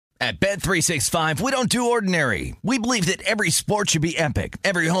At Bet365, we don't do ordinary. We believe that every sport should be epic.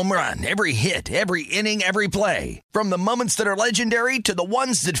 Every home run, every hit, every inning, every play. From the moments that are legendary to the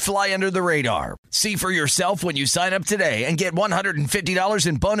ones that fly under the radar. See for yourself when you sign up today and get $150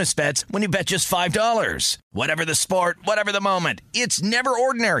 in bonus bets when you bet just $5. Whatever the sport, whatever the moment, it's never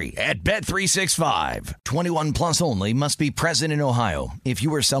ordinary at Bet365. 21 plus only. Must be present in Ohio. If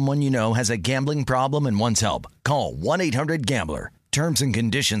you or someone you know has a gambling problem and wants help, call 1-800-GAMBLER. Terms and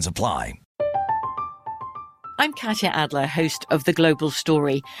conditions apply. I'm Katya Adler, host of The Global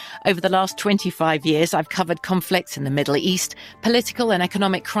Story. Over the last 25 years, I've covered conflicts in the Middle East, political and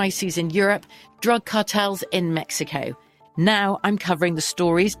economic crises in Europe, drug cartels in Mexico. Now I'm covering the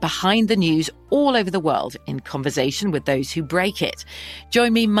stories behind the news all over the world in conversation with those who break it.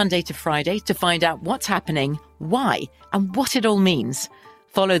 Join me Monday to Friday to find out what's happening, why, and what it all means.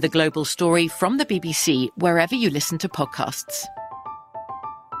 Follow The Global Story from the BBC wherever you listen to podcasts.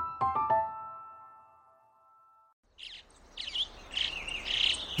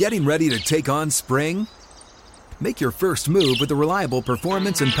 Getting ready to take on spring? Make your first move with the reliable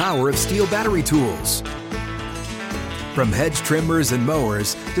performance and power of Steel battery tools. From hedge trimmers and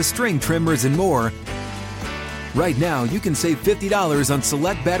mowers to string trimmers and more, right now you can save $50 on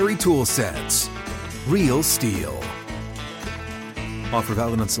select battery tool sets. Real Steel. Offer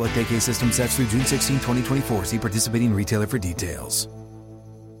valid on select AK system sets through June 16, 2024. See participating retailer for details.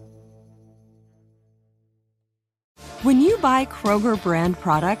 When you buy Kroger brand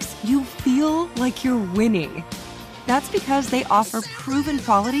products, you feel like you're winning. That's because they offer proven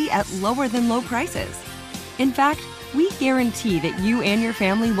quality at lower than low prices. In fact, we guarantee that you and your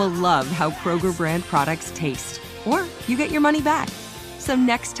family will love how Kroger brand products taste, or you get your money back. So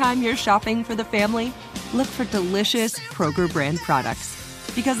next time you're shopping for the family, look for delicious Kroger brand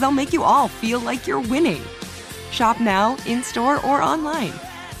products, because they'll make you all feel like you're winning. Shop now, in-store, or online.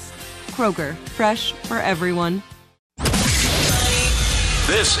 Kroger, fresh for everyone.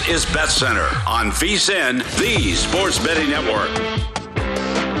 This is Bet Center on VSiN, the Sports Betting Network.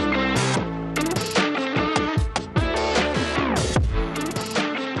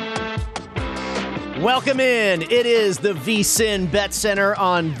 Welcome in. It is the VSiN Bet Center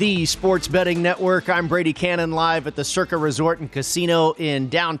on the Sports Betting Network. I'm Brady Cannon, live at the Circa Resort and Casino in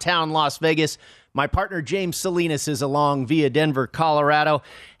downtown Las Vegas. My partner James Salinas is along via Denver, Colorado.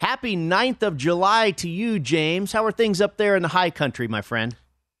 Happy 9th of July to you, James. How are things up there in the high country, my friend?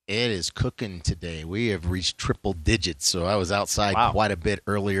 It is cooking today. We have reached triple digits, so I was outside quite a bit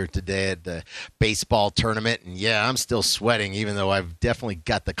earlier today at the baseball tournament, and yeah, I'm still sweating, even though I've definitely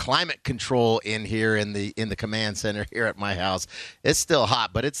got the climate control in here in the command center here at my house. It's still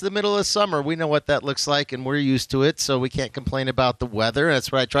hot, but it's the middle of summer. We know what that looks like, and we're used to it, so we can't complain about the weather.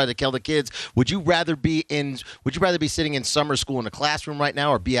 That's what I try to tell the kids. Would you rather be sitting in summer school in a classroom right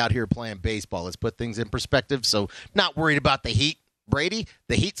now, or be out here playing baseball? Let's put things in perspective. So, not worried about the heat. Brady,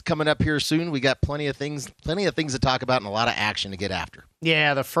 the heat's coming up here soon. We got plenty of things to talk about and a lot of action to get after.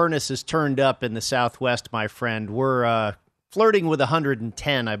 Yeah, the furnace is turned up in the Southwest, my friend. We're flirting with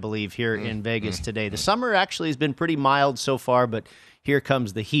 110, I believe, here in Vegas today. The summer actually has been pretty mild so far, but here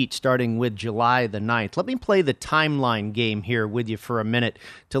comes the heat starting with July the 9th. Let me play the timeline game here with you for a minute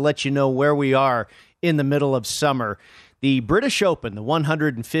to let you know where we are in the middle of summer. The British Open, the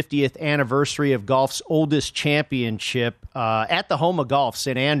 150th anniversary of golf's oldest championship at the home of golf,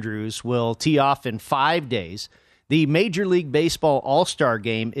 St. Andrews, will tee off in 5 days. The Major League Baseball All-Star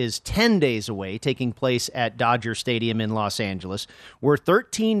Game is 10 days away, taking place at Dodger Stadium in Los Angeles. We're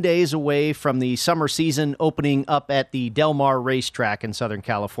 13 days away from the summer season opening up at the Del Mar Racetrack in Southern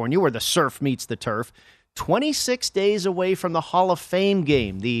California, where the surf meets the turf. 26 days away from the Hall of Fame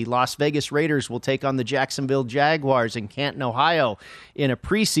game. The Las Vegas Raiders will take on the Jacksonville Jaguars in Canton, Ohio in a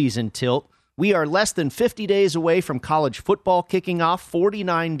preseason tilt. We are less than 50 days away from college football kicking off,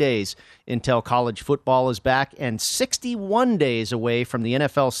 49 days until college football is back, and 61 days away from the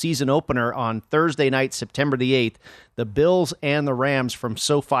NFL season opener on Thursday night, September the 8th, the Bills and the Rams from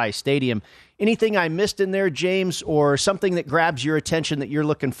SoFi Stadium. Anything I missed in there, James, or something that grabs your attention that you're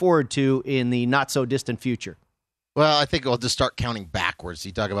looking forward to in the not-so-distant future? Well, I think I'll just start counting backwards.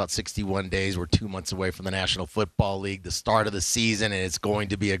 You talk about 61 days. We're 2 months away from the National Football League, the start of the season, and it's going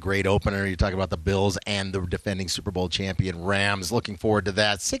to be a great opener. You talk about the Bills and the defending Super Bowl champion Rams. Looking forward to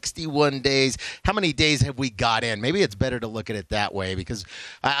that. 61 days. How many days have we got in? Maybe it's better to look at it that way, because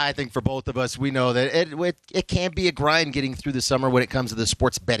I think for both of us, we know that it can be a grind getting through the summer when it comes to the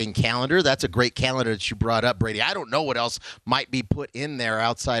sports betting calendar. That's a great calendar that you brought up, Brady. I don't know what else might be put in there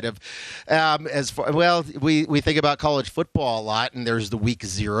outside of we think about college football a lot, and there's the week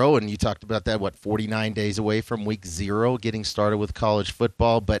 0, and you talked about that, 49 days away from week 0, getting started with college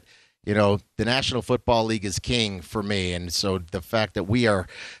football. But, the National Football League is king for me, and so the fact that we are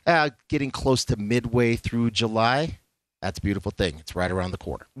getting close to midway through July, that's a beautiful thing. It's right around the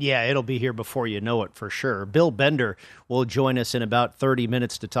corner. Yeah, it'll be here before you know it for sure. Bill Bender will join us in about 30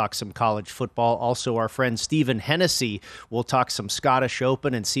 minutes to talk some college football. Also, our friend Stephen Hennessy will talk some Scottish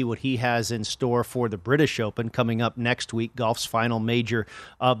Open and see what he has in store for the British Open coming up next week, golf's final major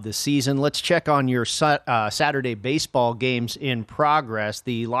of the season. Let's check on your Saturday baseball games in progress.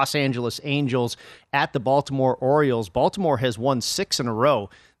 The Los Angeles Angels at the Baltimore Orioles. Baltimore has won 6 in a row.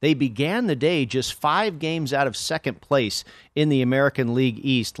 They began the day just 5 games out of second place in the American League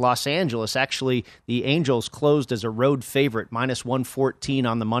East. Los Angeles, actually, the Angels closed as a road favorite, minus 114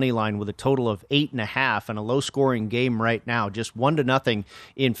 on the money line with a total of 8.5 and a low-scoring game right now, just 1-0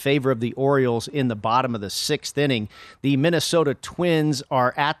 in favor of the Orioles in the bottom of the 6th inning. The Minnesota Twins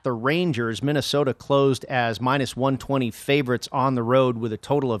are at the Rangers. Minnesota closed as minus 120 favorites on the road with a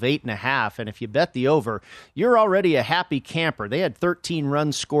total of 8.5, and if you bet the over, you're already a happy camper. They had 13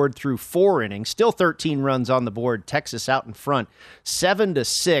 runs scored through 4 innings, still 13 runs on the board. Texas out in front,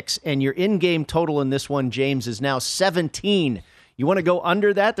 7-6, and your in-game total in this one, James, is now 17. You want to go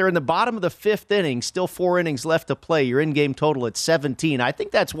under that? They're in the bottom of the 5th inning, still 4 innings left to play. Your in-game total at 17. I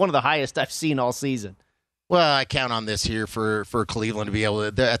think that's one of the highest I've seen all season. Well, I count on this here for Cleveland to be able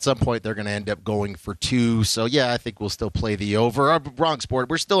to. At some point, they're going to end up going for 2. So, yeah, I think we'll still play the over. Wrong sport.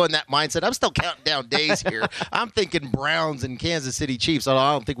 We're still in that mindset. I'm still counting down days here. I'm thinking Browns and Kansas City Chiefs.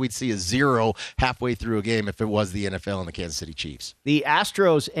 I don't think we'd see a 0 halfway through a game if it was the NFL and the Kansas City Chiefs. The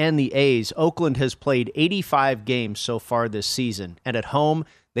Astros and the A's. Oakland has played 85 games so far this season, and at home,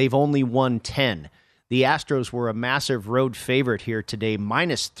 they've only won 10. The Astros were a massive road favorite here today,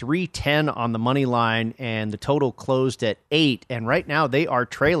 minus 310 on the money line, and the total closed at 8. And right now they are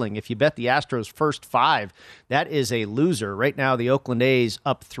trailing. If you bet the Astros first 5, that is a loser. Right now the Oakland A's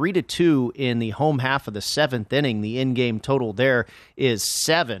up 3-2 in the home half of the 7th inning. The in-game total there is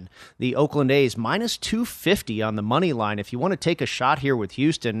 7. The Oakland A's minus 250 on the money line. If you want to take a shot here with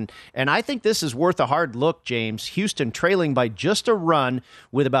Houston, and I think this is worth a hard look, James. Houston trailing by just a run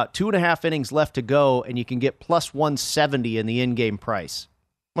with about 2.5 innings left to go, and you can get plus 170 in the in-game price.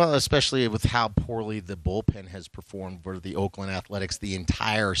 Well, especially with how poorly the bullpen has performed for the Oakland Athletics the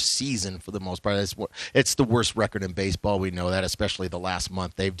entire season for the most part. It's the worst record in baseball. We know that, especially the last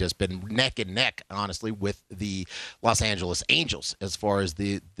month. They've just been neck and neck, honestly, with the Los Angeles Angels as far as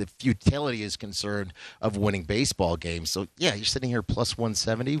the futility is concerned of winning baseball games. So, yeah, you're sitting here plus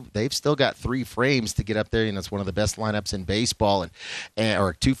 170. They've still got 3 frames to get up there. It's one of the best lineups in baseball,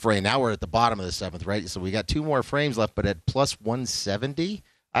 or 2 frame. Now we're at the bottom of the 7th, right? So we got 2 more frames left, but at plus 170,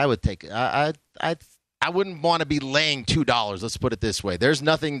 I would take it. I wouldn't want to be laying $2. Let's put it this way. There's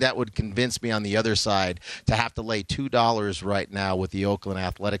nothing that would convince me on the other side to have to lay $2 right now with the Oakland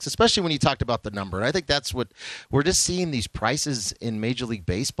Athletics, especially when you talked about the number. And I think that's what we're just seeing, these prices in Major League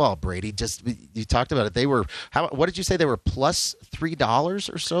Baseball, Brady. Just you talked about it. What did you say? They were plus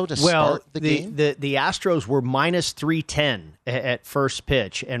 $3 or so to start the game? The Astros were minus 310 at first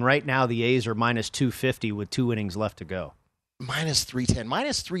pitch, and right now the A's are minus 250 with 2 innings left to go. Minus 310,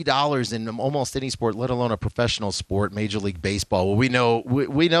 minus $3 in almost any sport, let alone a professional sport, Major League Baseball. Well,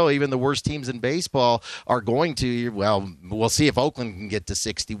 we know even the worst teams in baseball are going to. Well, we'll see if Oakland can get to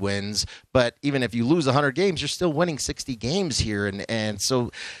 60 wins. But even if you lose 100 games, you're still winning 60 games here, and so.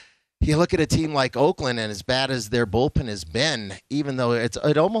 You look at a team like Oakland, and as bad as their bullpen has been, even though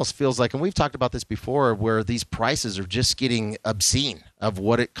it almost feels like, and we've talked about this before, where these prices are just getting obscene of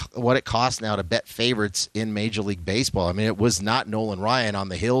what it costs now to bet favorites in Major League Baseball. I mean, it was not Nolan Ryan on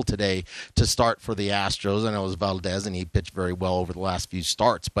the hill today to start for the Astros. I know it was Valdez, and he pitched very well over the last few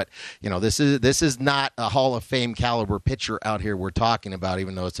starts. But this is not a Hall of Fame caliber pitcher out here we're talking about,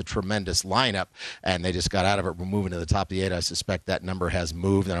 even though it's a tremendous lineup. And they just got out of it. We're moving to the top of the 8. I suspect that number has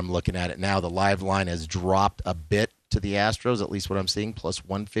moved, and I'm looking at it now. The live line has dropped a bit to the Astros, at least what I'm seeing, plus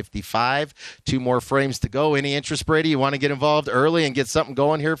 155. 2 more frames to go. Any interest, Brady? You want to get involved early and get something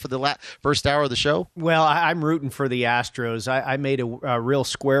going here for the first hour of the show? Well, I'm rooting for the Astros. I made a real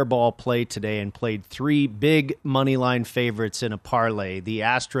square ball play today and played 3 big money line favorites in a parlay: the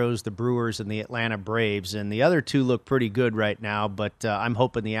Astros, the Brewers, and the Atlanta Braves. And the other 2 look pretty good right now, but I'm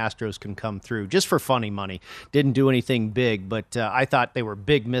hoping the Astros can come through just for funny money. Didn't do anything big, but I thought they were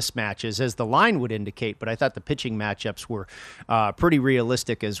big mismatches, as the line would indicate, but I thought the pitching match matchups were pretty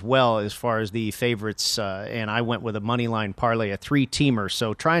realistic as well as far as the favorites, and I went with a money line parlay, a 3-teamer.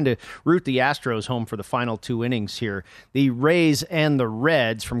 So trying to root the Astros home for the final 2 innings here. The Rays and the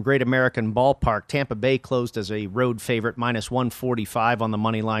Reds from Great American Ballpark. Tampa Bay closed as a road favorite, minus 145 on the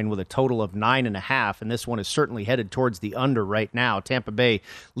money line with a total of 9.5, and this one is certainly headed towards the under right now. Tampa Bay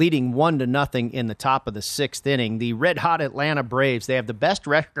leading 1-0 in the top of the 6th inning. The red-hot Atlanta Braves, they have the best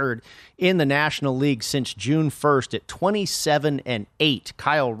record in the National League since June 1st at 27-8.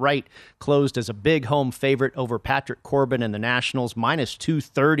 Kyle Wright closed as a big home favorite over Patrick Corbin and the Nationals, minus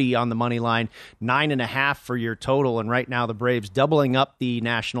 230 on the money line, 9.5 for your total. And right now the Braves doubling up the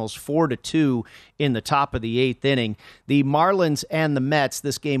Nationals 4-2 in the top of the 8th inning. The Marlins and the Mets,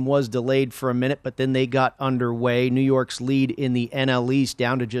 this game was delayed for a minute, but then they got underway. New York's lead in the NL East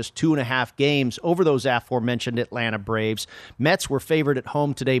down to just 2.5 games over those aforementioned Atlanta Braves. Mets were favored at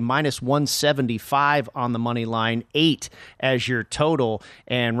home today, minus 175 on the money line, 8 as your total.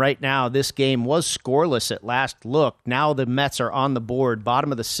 And right now, this game was scoreless at last look. Now the Mets are on the board.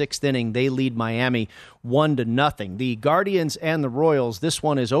 Bottom of the 6th inning, they lead Miami 1-0. The Guardians and the Royals, this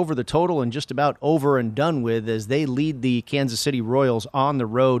one is over the total and just about over and done with as they lead the Kansas City Royals on the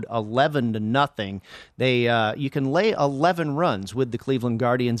road 11-0. You can lay 11 runs with the Cleveland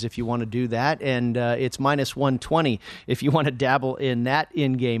Guardians if you want to do that, and it's minus 120 if you want to dabble in that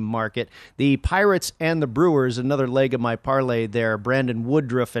in-game market. The Pirates and the Brewers, another leg of my parlay there. Brandon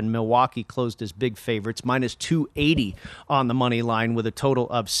Woodruff and Milwaukee closed as big favorites, minus 280 on the money line with a total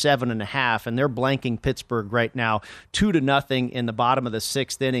of 7.5, and they're blanking Pittsburgh right now 2-0 in the bottom of the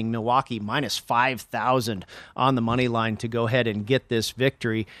 6th inning. Milwaukee minus 5,000 on the money line to go ahead and get this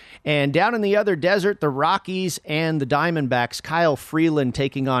victory. And down in the other desert, the Rockies and the Diamondbacks, Kyle Freeland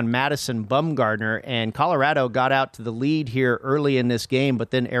taking on Madison Bumgarner, and Colorado got out to the lead here early in this game,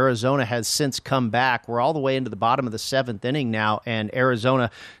 but then Arizona has since come back. We're all the way into the bottom of the 7th inning now, and Arizona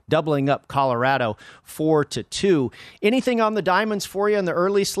doubling up Colorado 4-2. Anything on the Diamonds for you in the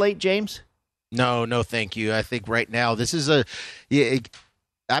early slate, James? No, thank you. I think right now this is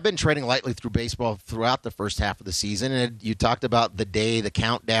I've been treading lightly through baseball throughout the first half of the season, and you talked about the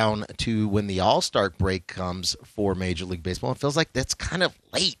countdown to when the All-Star break comes for Major League Baseball. It feels like that's kind of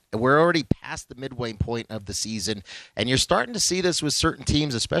late. We're already past the midway point of the season, and you're starting to see this with certain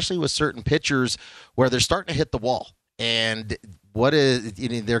teams, especially with certain pitchers, where they're starting to hit the wall. And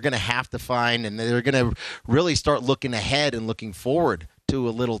they're going to have to find, and they're going to really start looking ahead and looking forward to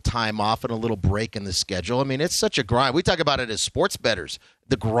a little time off and a little break in the schedule. I mean, it's such a grind. We talk about it as sports bettors,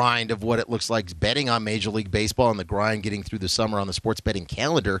 the grind of what it looks like betting on Major League Baseball and the grind getting through the summer on the sports betting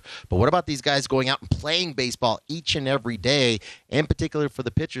calendar. But what about these guys going out and playing baseball each and every day, in particular for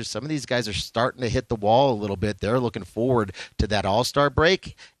the pitchers? Some of these guys are starting to hit the wall a little bit. They're looking forward to that All-Star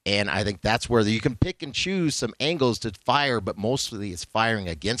break. And I think that's where you can pick and choose some angles to fire, but mostly it's firing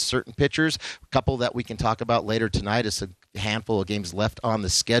against certain pitchers. A couple that we can talk about later tonight is a handful of games left on the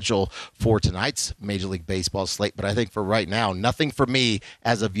schedule for tonight's Major League Baseball slate. But I think for right now, nothing for me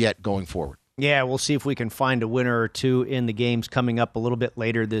as of yet going forward. Yeah, we'll see if we can find a winner or two in the games coming up a little bit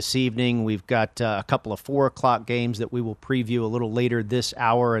later this evening. We've got a couple of 4 o'clock games that we will preview a little later this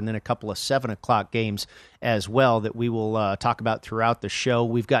hour, and then a couple of 7 o'clock games as well that we will talk about throughout the show.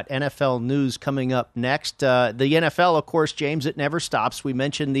 We've got NFL news coming up next. The NFL, of course, James, it never stops. We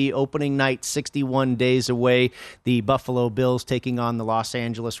mentioned the opening night, 61 days away. The Buffalo Bills taking on the Los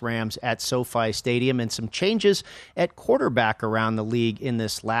Angeles Rams at SoFi Stadium, and some changes at quarterback around the league in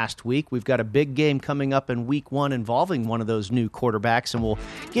this last week. We've got a big game coming up in week 1 involving one of those new quarterbacks, and we'll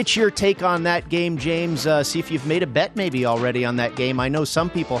get your take on that game, James. See if you've made a bet maybe already on that game. I know some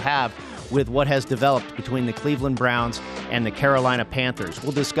people have, with what has developed between the Cleveland Browns and the Carolina Panthers.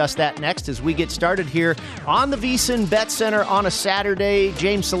 We'll discuss that next as we get started here on the VSiN Bet Center on a Saturday.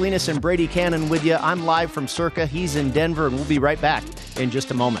 James Salinas and Brady Cannon with you. I'm live from Circa. He's in Denver, and we'll be right back in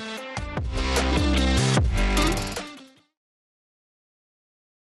just a moment.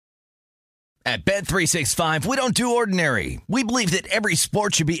 At Bet365, we don't do ordinary. We believe that every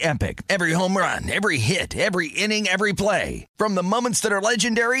sport should be epic. Every home run, every hit, every inning, every play. From the moments that are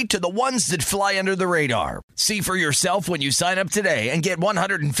legendary to the ones that fly under the radar. See for yourself when you sign up today and get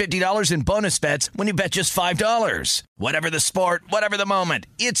 $150 in bonus bets when you bet just $5. Whatever the sport, whatever the moment,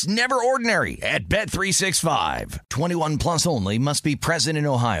 it's never ordinary at Bet365. 21 plus only. Must be present in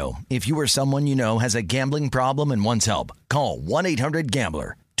Ohio. If you or someone you know has a gambling problem and wants help, call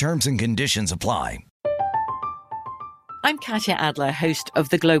 1-800-GAMBLER. Terms and conditions apply. I'm Katya Adler, host of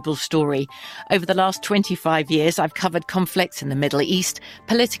The Global Story. Over the last 25 years, I've covered conflicts in the Middle East,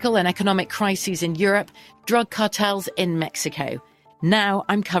 political and economic crises in Europe, drug cartels in Mexico. Now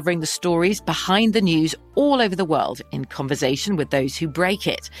I'm covering the stories behind the news all over the world in conversation with those who break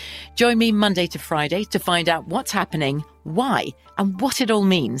it. Join me Monday to Friday to find out what's happening, why, and what it all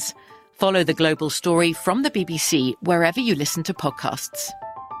means. Follow The Global Story from the BBC wherever you listen to podcasts.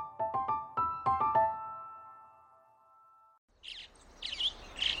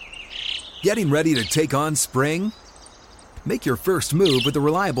 Getting ready to take on spring? Make your first move with the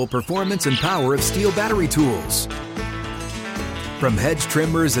reliable performance and power of Steel battery tools. From hedge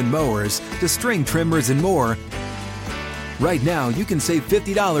trimmers and mowers to string trimmers and more, right now you can save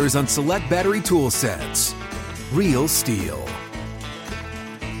 $50 on select battery tool sets. Real Steel.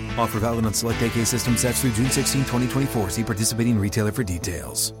 Offer valid on select AK system sets through June 16, 2024. See participating retailer for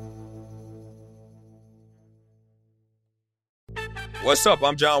details. What's up?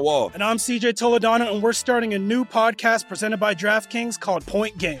 I'm John Wall. And I'm CJ Toledano, and we're starting a new podcast presented by DraftKings called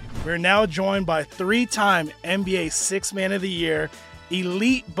Point Game. We're now joined by three-time NBA Sixth Man of the Year,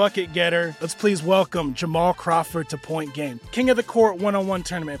 elite bucket getter. Let's please welcome Jamal Crawford to Point Game. King of the Court one-on-one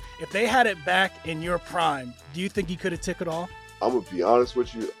tournament. If they had it back in your prime, do you think you could have took it all? I'm going to be honest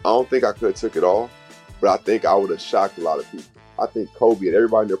with you. I don't think I could have took it all, but I think I would have shocked a lot of people. I think Kobe and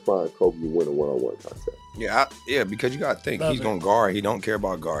everybody in their prime, Kobe would win a one-on-one contest. Yeah, because you got to think, he's going to guard. He don't care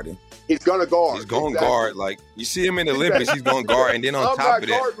about guarding. He's going to guard. He's going to guard. Like, you see him in the Olympics, he's going to guard. And then on top of that. I'm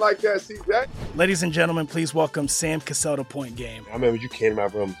not guarding like that, CJ. Ladies and gentlemen, please welcome Sam Cassell to Point Game. I remember you came to my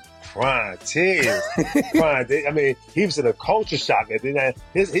room crying, tears, crying. I mean, he was in a culture shock. And then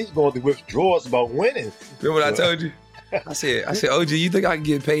he's going through withdrawals about winning. Remember what I told you? I said, OG, you think I can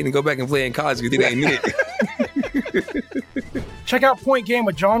get paid and go back and play in college because it ain't it? Check out Point Game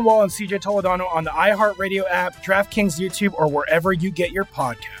with John Wall and CJ Toledano on the iHeartRadio app, DraftKings YouTube, or wherever you get your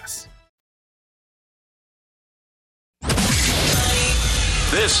podcasts.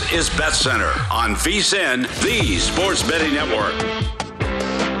 This is Bet Center on VSiN, the Sports Betting Network.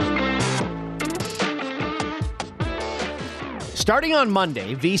 Starting on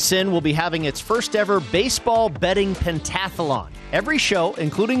Monday, VSiN will be having its first ever baseball betting pentathlon. Every show,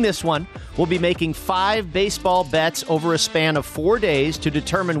 including this one, will be making 5 baseball bets over a span of 4 days to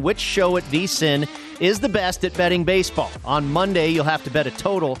determine which show at VSiN is the best at betting baseball. On Monday, you'll have to bet a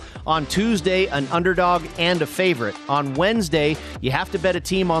total. On Tuesday, an underdog and a favorite. On Wednesday, you have to bet a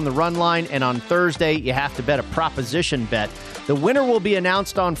team on the run line. And on Thursday, you have to bet a proposition bet. The winner will be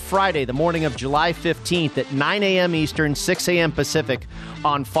announced on Friday, the morning of July 15th at 9 a.m. Eastern, 6 a.m. Pacific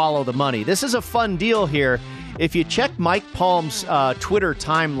on Follow the Money. This is a fun deal here. If you check Mike Palm's Twitter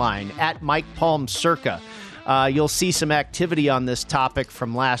timeline, at Mike Palm Circa, you'll see some activity on this topic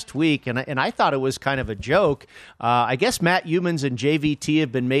from last week, and I thought it was kind of a joke. I guess Matt Youmans and JVT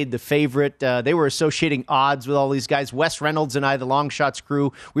have been made the favorite. They were associating odds with all these guys. Wes Reynolds and I, the Long Shots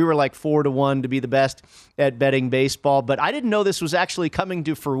crew, we were like 4-1 to be the best at betting baseball, but I didn't know this was actually coming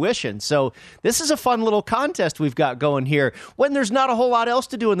to fruition. So this is a fun little contest we've got going here when there's not a whole lot else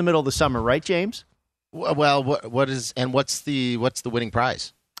to do in the middle of the summer, right, James? Well, what's the winning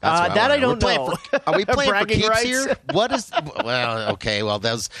prize? That I don't know. Are we playing for keeps rights? here? What is? Well, okay. Well,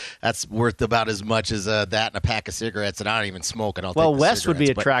 that's worth about as much as that and a pack of cigarettes, and I don't even smoke. Well, Wes would be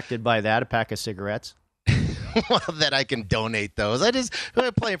attracted by that, a pack of cigarettes. Well, that I can donate those.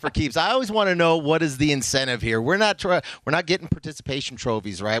 We're playing for keeps. I always want to know what is the incentive here. We're not getting participation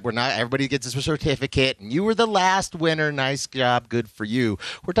trophies, right? Everybody gets a certificate, and you were the last winner. Nice job, good for you.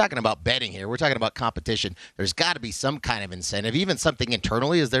 We're talking about betting here. We're talking about competition. There's got to be some kind of incentive, even something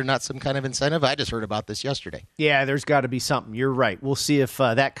internally. Is there not some kind of incentive? I just heard about this yesterday. Yeah, there's got to be something. You're right. We'll see if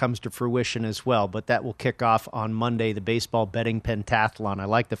that comes to fruition as well. But that will kick off on Monday, the baseball betting pentathlon. I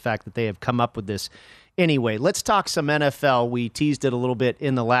like the fact that they have come up with this. Anyway, let's talk some NFL. We teased it a little bit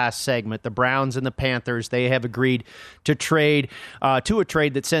in the last segment. The Browns and the Panthers, they have agreed to trade to a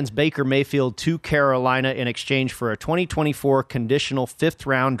trade that sends Baker Mayfield to Carolina in exchange for a 2024 conditional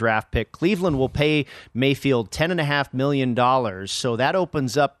 5th-round draft pick. Cleveland will pay Mayfield $10.5 million, so that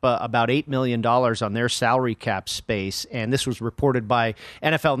opens up about $8 million on their salary cap space, and this was reported by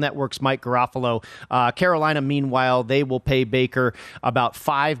NFL Network's Mike Garofalo. Carolina, meanwhile, they will pay Baker about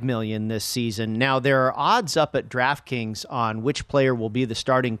 $5 million this season. Now, there are odds up at DraftKings on which player will be the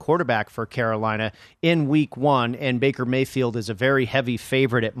starting quarterback for Carolina in Week 1, and Baker Mayfield is a very heavy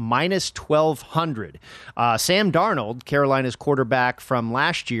favorite at minus 1,200. Sam Darnold, Carolina's quarterback from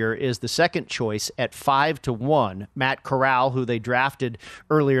last year, is the second choice at 5-1. Matt Corral, who they drafted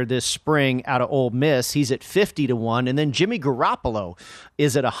earlier this spring out of Ole Miss, he's at 50-1, and then Jimmy Garoppolo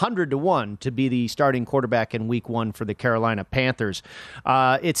is at 100-1 to be the starting quarterback in Week 1 for the Carolina Panthers.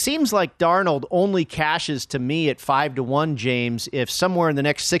 It seems like Darnold only cashes to me at 5-1, James, if somewhere in the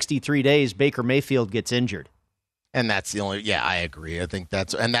next 63 days Baker Mayfield gets injured. And that's the only, yeah, I agree. I think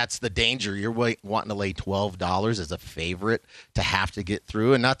that's the danger. You're wanting to lay $12 as a favorite to have to get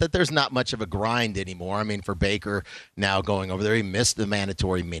through. And not that there's not much of a grind anymore. I mean, for Baker now going over there, he missed the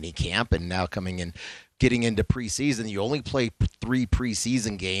mandatory mini camp and now coming in, getting into preseason. You only play 3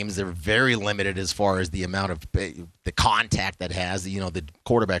 preseason games. They're very limited as far as the amount of the contact that has. The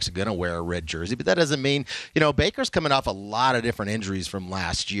quarterbacks are going to wear a red jersey, but that doesn't mean, Baker's coming off a lot of different injuries from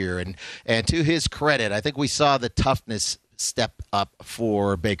last year. And to his credit, I think we saw the toughness step up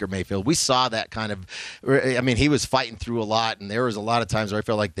for Baker Mayfield. We saw that kind of, he was fighting through a lot, and there was a lot of times where I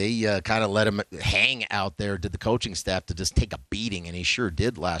felt like they kind of let him hang out there to the coaching staff to just take a beating, and he sure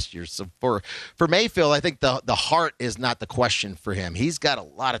did last year. So for Mayfield, I think the heart is not the question for him. He's got a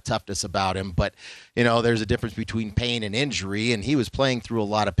lot of toughness about him, but there's a difference between pain and injury, and he was playing through a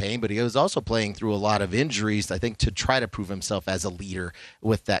lot of pain, but he was also playing through a lot of injuries, I think, to try to prove himself as a leader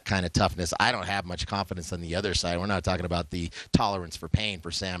with that kind of toughness. I don't have much confidence on the other side. We're not talking about the tolerance for pain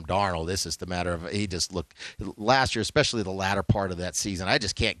for Sam Darnold. This is the matter of he just looked last year, especially the latter part of that season. I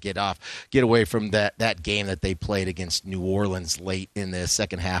just can't get away from that game that they played against New Orleans late in the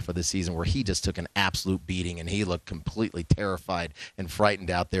second half of the season, where he just took an absolute beating and he looked completely terrified and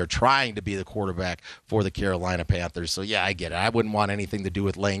frightened out there trying to be the quarterback for the Carolina Panthers. So yeah, I get it. I wouldn't want anything to do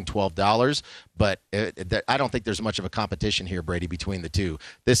with laying $12, but I don't think there's much of a competition here, Brady, between the two.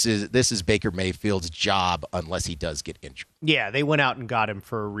 This is Baker Mayfield's job unless he does get injured. Yeah, they went out and got him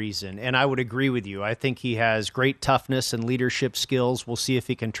for a reason, and I would agree with you. I think he has great toughness and leadership skills. We'll see if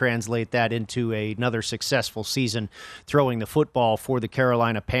he can translate that into another successful season throwing the football for the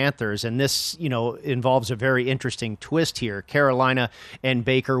Carolina Panthers. And this, involves a very interesting twist here. Carolina and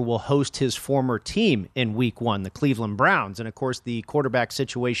Baker will host his former team in Week 1, the Cleveland Browns. And, of course, the quarterback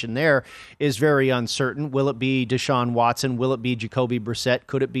situation there is very uncertain. Will it be Deshaun Watson? Will it be Jacoby Brissett?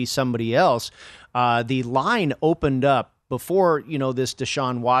 Could it be somebody else? The line opened up before, this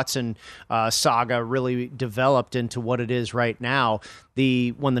Deshaun Watson saga really developed into what it is right now.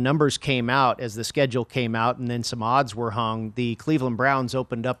 When the numbers came out, as the schedule came out, and then some odds were hung, the Cleveland Browns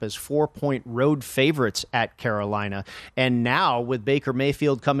opened up as 4-point road favorites at Carolina. And now, with Baker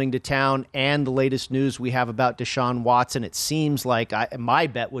Mayfield coming to town and the latest news we have about Deshaun Watson, it seems like my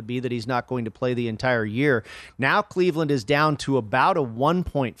bet would be that he's not going to play the entire year. Now Cleveland is down to about a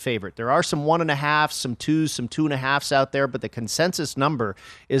 1-point favorite. There are some 1.5, some 2s, some 2.5s out there, but the consensus number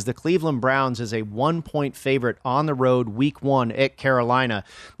is the Cleveland Browns is a 1-point favorite on the road Week 1 at Carolina.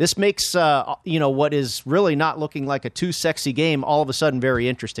 This makes, what is really not looking like a too sexy game all of a sudden very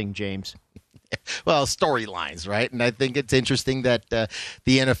interesting, James. Well, storylines, right? And I think it's interesting that the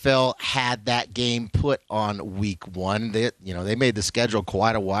NFL had that game put on Week 1. They made the schedule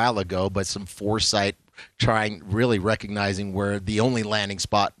quite a while ago, but some foresight really recognizing where the only landing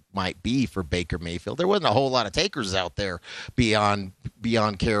spot might be for Baker Mayfield. There wasn't a whole lot of takers out there beyond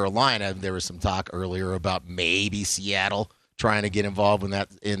Carolina. There was some talk earlier about maybe Seattle trying to get involved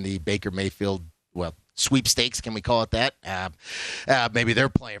in the Baker Mayfield, sweepstakes, can we call it that? Maybe they're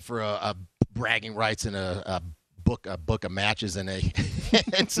playing for a bragging rights and a book of matches and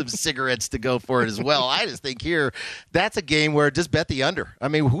and some cigarettes to go for it as well. I just think here that's a game where just bet the under. I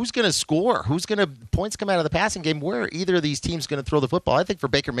mean, who's going to score? Points come out of the passing game? Where are either of these teams going to throw the football? I think for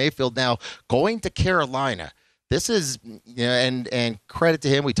Baker Mayfield now going to Carolina, this is, and credit to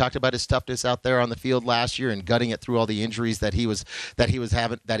him. We talked about his toughness out there on the field last year and gutting it through all the injuries that he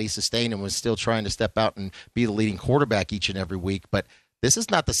sustained and was still trying to step out and be the leading quarterback each and every week. But this is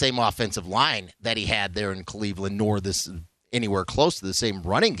not the same offensive line that he had there in Cleveland, nor this anywhere close to the same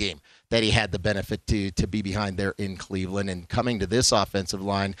running game that he had the benefit to be behind there in Cleveland. And coming to this offensive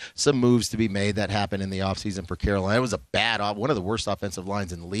line, some moves to be made that happened in the offseason for Carolina. It was one of the worst offensive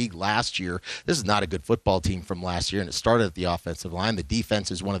lines in the league last year. This is not a good football team from last year, and it started at the offensive line. The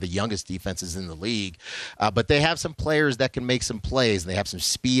defense is one of the youngest defenses in the league, but they have some players that can make some plays, and they have some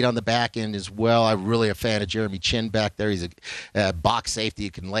speed on the back end as well. I'm really a fan of Jeremy Chin back there. He's a box safety. He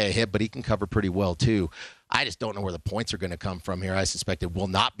can lay a hit, but he can cover pretty well too. I just don't know where the points are going to come from here. I suspect it will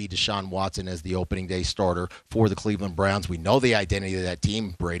not be Deshaun Watson as the opening day starter for the Cleveland Browns. We know the identity of that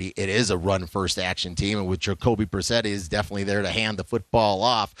team, Brady. It is a run-first action team, and with Jacoby Brissett is definitely there to hand the football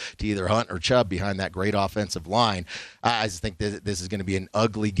off to either Hunt or Chubb behind that great offensive line. I just think this is going to be an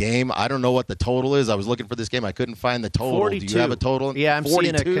ugly game. I don't know what the total is. I was looking for this game. I couldn't find the total. 42. Do you have a total? Yeah, I'm 42?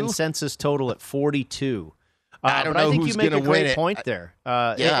 Seeing a consensus total at 42. I don't know who's going to win it. I think you make a great point there.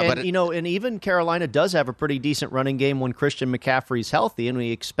 And even Carolina does have a pretty decent running game when Christian McCaffrey's healthy, and we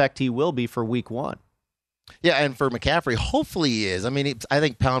expect he will be for Week 1. Yeah, and for McCaffrey, hopefully he is. I mean, I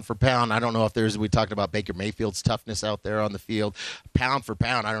think pound for pound, I don't know if we talked about Baker Mayfield's toughness out there on the field. Pound for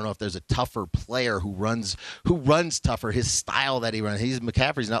pound, I don't know if there's a tougher player who runs tougher, his style that he runs.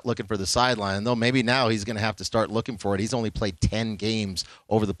 McCaffrey's not looking for the sideline, though maybe now he's going to have to start looking for it. He's only played 10 games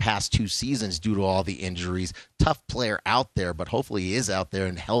over the past 2 seasons due to all the injuries. Tough player out there, but hopefully he is out there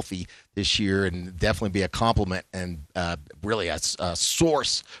and healthy this year and definitely be a compliment and really a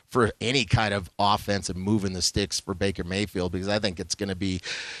source for any kind of offense and moving the sticks for Baker Mayfield, because I think it's going to be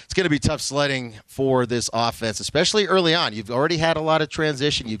tough sledding for this offense, especially early on. You've already had a lot of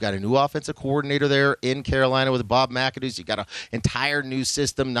transition. You've got a new offensive coordinator there in Carolina with Bob McAdoo. You've got an entire new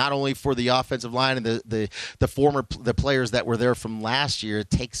system, not only for the offensive line and the players that were there from last year. It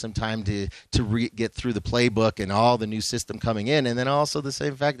takes some time to get through the playbook and all the new system coming in, and then also the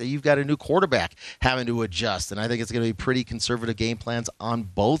same fact that you've got a new quarterback having to adjust. And I think it's going to be pretty conservative game plans on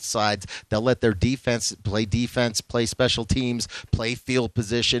both sides. They'll let their defense, play special teams, play field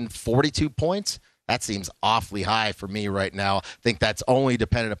position. 42 points? That seems awfully high for me right now. I think that's only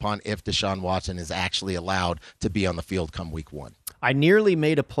dependent upon if Deshaun Watson is actually allowed to be on the field come week 1. I nearly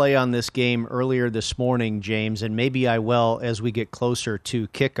made a play on this game earlier this morning, James, and maybe I will as we get closer to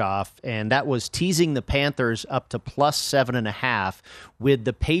kickoff, and that was teasing the Panthers up to plus 7.5 with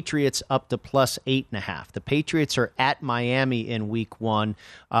the Patriots up to plus 8.5. The Patriots are at Miami in week 1.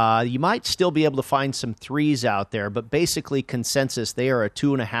 You might still be able to find some threes out there, but basically consensus, they are a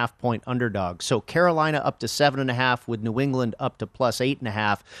 2.5-point underdog. So Carolina up to 7.5 with New England up to plus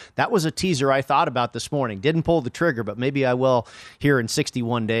 8.5. That was a teaser I thought about this morning. Didn't pull the trigger, but maybe I will here in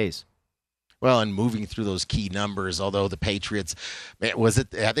 61 days. Well, and moving through those key numbers, although the Patriots, I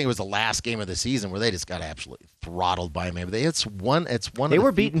think it was the last game of the season where they just got absolutely throttled by Miami. They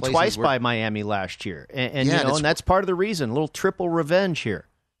were beaten twice by Miami last year, and that's part of the reason. A little triple revenge here.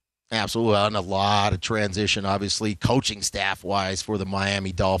 Absolutely, and a lot of transition, obviously, coaching staff-wise for the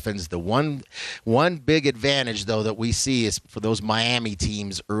Miami Dolphins. The one big advantage, though, that we see is for those Miami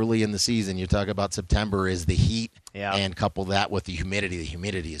teams early in the season, you talk about September, is the heat, and couple that with the humidity. The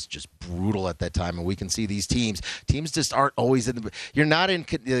humidity is just brutal at that time, and we can see these teams just aren't always in the – you're not in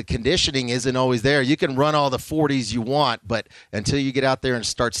 – conditioning isn't always there. You can run all the 40s you want, but until you get out there and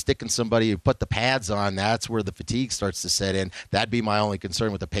start sticking somebody, you put the pads on, that's where the fatigue starts to set in. That'd be my only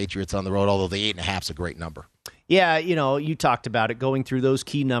concern with the Patriots on the road, although the 8.5 is a great number. Yeah, you talked about it, going through those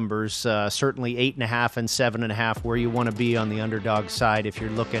key numbers, certainly 8.5 and 7.5 where you want to be on the underdog side if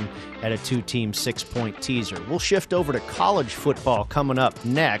you're looking at a 2-team 6-point teaser. We'll shift over to college football coming up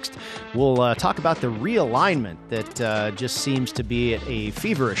next. We'll talk about the realignment that just seems to be at a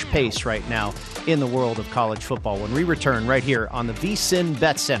feverish pace right now in the world of college football when we return right here on the VSiN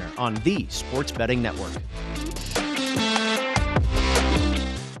Bet Center on the Sports Betting Network.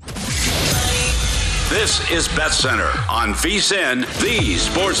 This is Bet Center on VSiN, the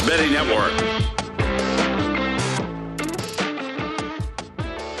Sports Betting Network.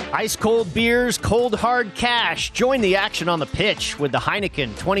 Ice cold beers, cold hard cash. Join the action on the pitch with the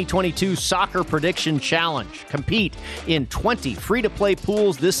Heineken 2022 Soccer Prediction Challenge. Compete in 20 free-to-play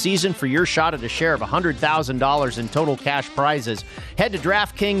pools this season for your shot at a share of $100,000 in total cash prizes. Head to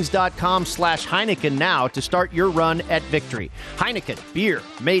DraftKings.com/Heineken now to start your run at victory. Heineken, beer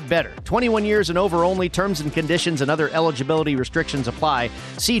made better. 21 years and over only. Terms and conditions and other eligibility restrictions apply.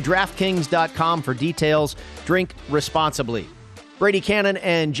 See DraftKings.com for details. Drink responsibly. Brady Cannon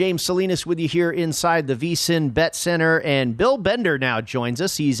and James Salinas with you here inside the VSiN Bet Center. And Bill Bender now joins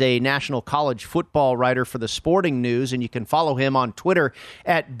us. He's a national college football writer for the Sporting News, and you can follow him on Twitter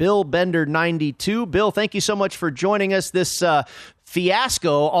at BillBender92. Bill, thank you so much for joining us. This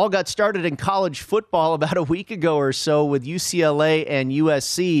fiasco all got started in college football about a week ago or so with UCLA and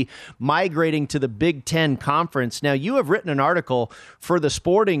USC migrating to the Big Ten Conference. Now, you have written an article for the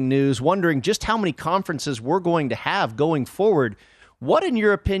Sporting News wondering just how many conferences we're going to have going forward. What, in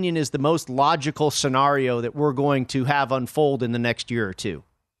your opinion, is the most logical scenario that we're going to have unfold in the next year or two?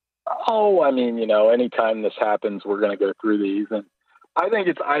 Oh, I mean, anytime this happens, we're going to go through these. And I think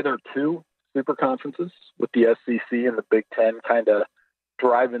it's either two super conferences with the SEC and the Big Ten kind of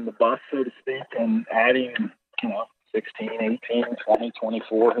driving the bus, so to speak, and adding, 16, 18, 20,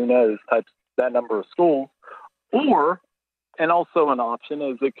 24, who knows, that number of schools. And also an option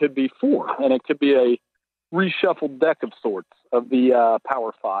is it could be 4, and it could be a reshuffled deck of sorts of the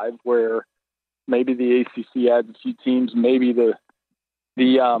Power 5, where maybe the ACC adds a few teams, maybe the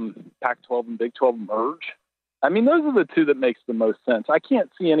Pac-12 and Big 12 merge. I mean, those are the two that makes the most sense. I can't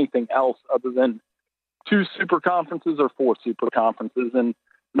see anything else other than 2 super conferences or 4 super conferences, and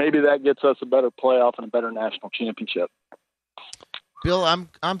maybe that gets us a better playoff and a better national championship. Bill,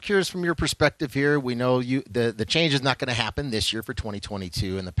 I'm curious from your perspective here. We know the change is not going to happen this year for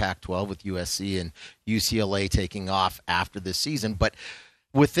 2022 in the Pac-12 with USC and UCLA taking off after this season. But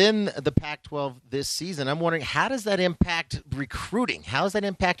within the Pac-12 this season, I'm wondering, how does that impact recruiting? How is that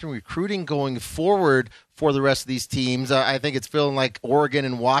impacting recruiting going forward for the rest of these teams? I think it's feeling like Oregon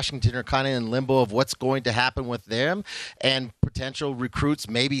and Washington are kind of in limbo of what's going to happen with them, and potential recruits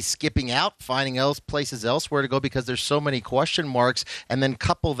maybe skipping out, finding places elsewhere to go because there's so many question marks. And then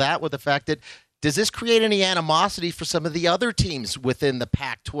couple that with the fact that, does this create any animosity for some of the other teams within the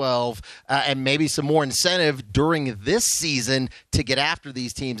Pac-12 and maybe some more incentive during this season to get after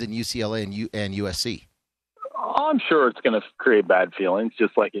these teams in UCLA and USC? I'm sure it's going to create bad feelings,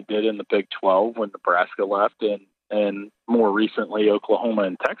 just like it did in the Big 12 when Nebraska left and more recently Oklahoma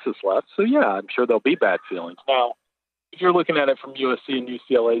and Texas left. So, yeah, I'm sure there'll be bad feelings. Now, if you're looking at it from USC and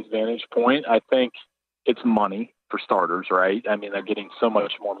UCLA's vantage point, I think it's money. For starters, right? I mean, they're getting so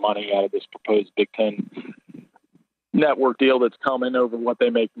much more money out of this proposed Big Ten network deal that's coming over what they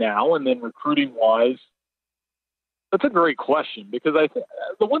make now. And then recruiting-wise, that's a great question, because I think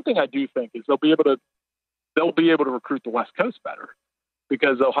the one thing I do think is they'll be able to recruit the West Coast better,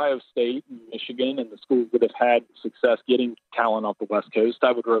 because Ohio State and Michigan and the schools that have had success getting talent off the West Coast,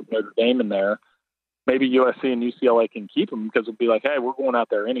 I would throw Notre Dame in there. Maybe USC and UCLA can keep them because it'll be like, hey, we're going out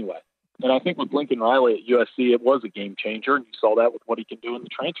there anyway. And I think with Lincoln Riley at USC, it was a game changer, and you saw that with what he can do in the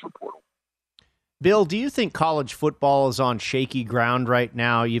transfer portal. Bill, do you think college football is on shaky ground right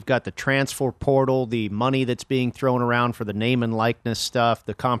now? You've got the transfer portal, the money that's being thrown around for the name and likeness stuff,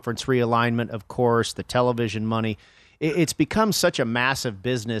 the conference realignment, of course, the television money. It's become such a massive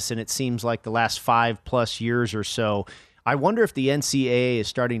business, and it seems like the last 5+ years or so. I wonder if the NCAA is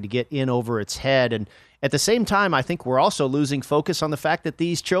starting to get in over its head. And at the same time, I think we're also losing focus on the fact that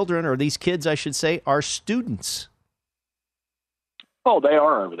these children, or these kids, I should say, are students. Oh, they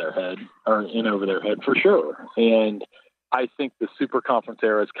are over their head, or in over their head for sure. And I think the super conference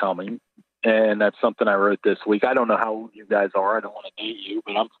era is coming. And that's something I wrote this week. I don't know how old you guys are. I don't want to date you,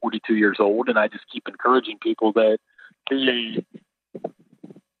 but I'm 42 years old, and I just keep encouraging people that the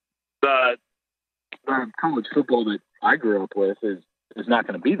college football that I grew up with is not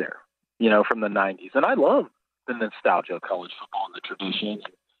going to be there, from the 90s. And I love the nostalgia of college football and the tradition.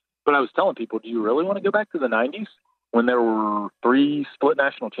 But I was telling people, do you really want to go back to the 90s when there were 3 split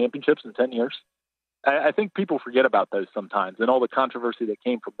national championships in 10 years? I think people forget about those sometimes, and all the controversy that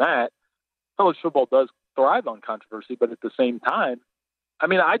came from that. College football does thrive on controversy, but at the same time, I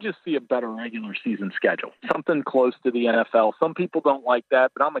mean, I just see a better regular season schedule, something close to the NFL. Some people don't like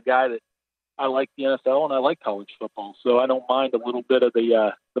that, but I'm a guy that I like the NFL and I like college football, so I don't mind a little bit of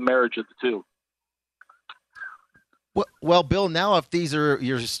the marriage of the two. Well, Bill, now if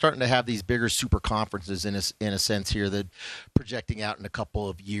you're starting to have these bigger super conferences in a sense here, that projecting out in a couple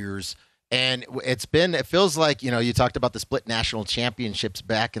of years. And it feels like, you talked about the split national championships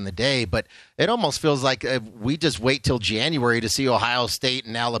back in the day, but it almost feels like we just wait till January to see Ohio State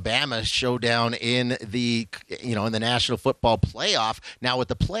and Alabama showdown in the National Football Playoff. Now with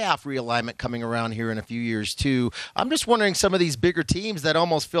the playoff realignment coming around here in a few years too, I'm just wondering, some of these bigger teams that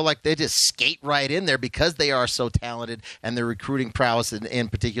almost feel like they just skate right in there because they are so talented and their recruiting prowess, in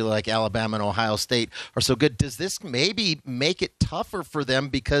particular like Alabama and Ohio State, are so good. Does this maybe make it tougher for them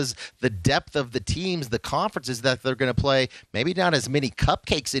because the depth of the teams, the conferences that they're going to play, maybe not as many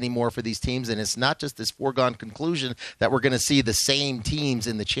cupcakes anymore for these teams, and it's not just this foregone conclusion that we're going to see the same teams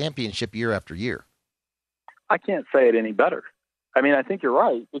in the championship year after year? I can't say it any better. I mean, I think you're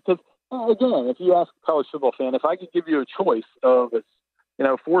right, because, again, if you ask a college football fan, if I could give you a choice of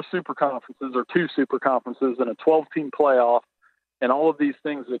 4 super conferences or 2 super conferences and a 12-team playoff and all of these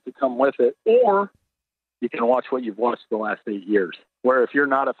things that could come with it, or you can watch what you've watched the last 8 years, where if you're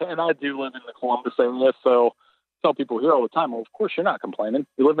not a fan, I do live in the Columbus area, so I tell people here all the time, well, of course you're not complaining.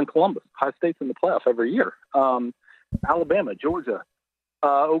 You live in Columbus. Ohio State's in the playoff every year. Alabama, Georgia,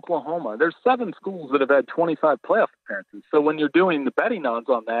 Oklahoma. There's 7 schools that have had 25 playoff appearances. So when you're doing the betting odds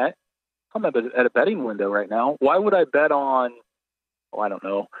on that, I'm at a betting window right now. Why would I bet on, I don't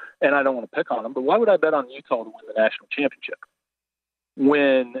know, and I don't want to pick on them, but why would I bet on Utah to win the national championship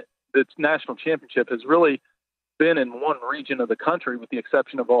when the national championship has really been in one region of the country, with the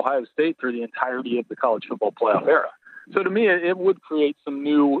exception of Ohio State, through the entirety of the college football playoff era? So to me, it would create some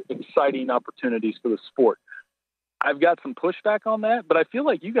new exciting opportunities for the sport. I've got some pushback on that, but I feel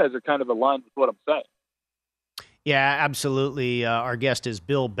like you guys are kind of aligned with what I'm saying. Yeah, absolutely. Our guest is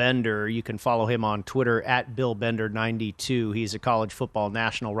Bill Bender. You can follow him on Twitter at BillBender92. He's a college football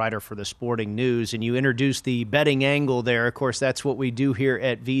national writer for the Sporting News. And you introduced the betting angle there. Of course, that's what we do here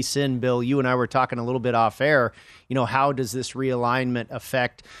at VSiN. Bill, you and I were talking a little bit off air. You know, how does this realignment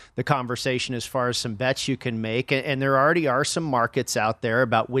affect the conversation as far as some bets you can make? And there already are some markets out there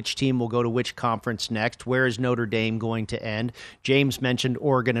about which team will go to which conference next. Where is Notre Dame going to end? James mentioned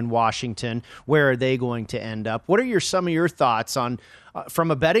Oregon and Washington. Where are they going to end up? What are some of your thoughts on,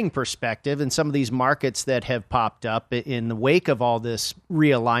 from a betting perspective, and some of these markets that have popped up in the wake of all this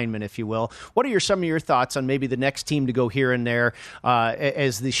realignment, if you will? What are some of your thoughts on maybe the next team to go here and there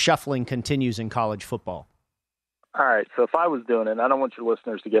as the shuffling continues in college football? All right, so if I was doing it, I don't want your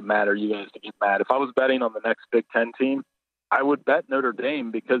listeners to get mad or you guys to get mad. If I was betting on the next Big Ten team, I would bet Notre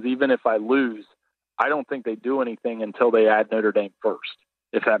Dame, because even if I lose, I don't think they do anything until they add Notre Dame first,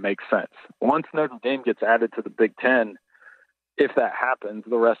 if that makes sense. Once Notre Dame gets added to the Big Ten, if that happens,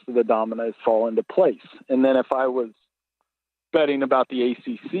 the rest of the dominoes fall into place. And then if I was betting about the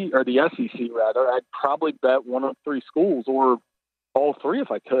ACC or the SEC rather, I'd probably bet one of three schools or all three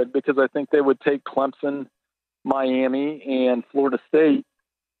if I could, because I think they would take Clemson, Miami, and Florida State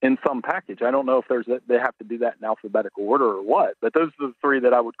in some package. I don't know if they have to do that in alphabetical order or what, but those are the three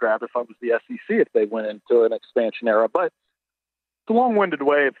that I would grab if I was the SEC if they went into an expansion era. But it's a long-winded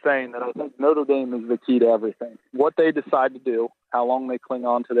way of saying that I think Notre Dame is the key to everything. What they decide to do, how long they cling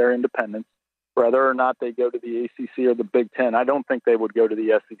on to their independence, whether or not they go to the ACC or the Big Ten. I don't think they would go to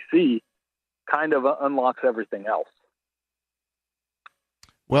the SEC. Kind of unlocks everything else.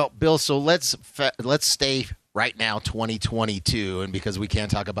 Well, Bill, so let's stay right now, 2022, and because we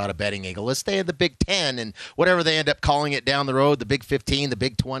can't talk about a betting angle, let's stay in the Big Ten and whatever they end up calling it down the road, the Big 15, the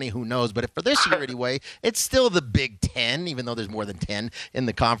Big 20, who knows? But for this year anyway, it's still the Big 10, even though there's more than 10 in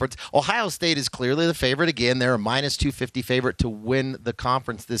the conference. Ohio State is clearly the favorite again. They're a minus 250 favorite to win the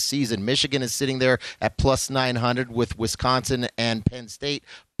conference this season. Michigan is sitting there at plus 900 with Wisconsin and Penn State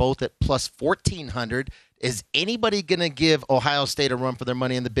both at plus 1,400. Is anybody going to give Ohio State a run for their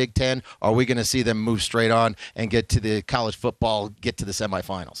money in the Big Ten? Or are we going to see them move straight on and get to the college football, get to the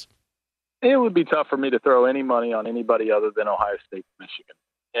semifinals? It would be tough for me to throw any money on anybody other than Ohio State and Michigan.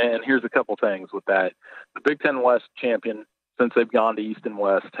 And here's a couple things with that. The Big Ten West champion, since they've gone to East and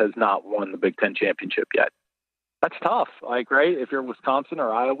West, has not won the Big Ten championship yet. That's tough. Right? If you're Wisconsin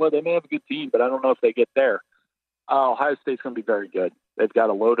or Iowa, they may have a good team, but I don't know if they get there. Ohio State's going to be very good. They've got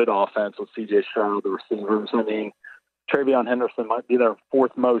a loaded offense with C.J. Stroud, the receivers. I mean, Travion Henderson might be their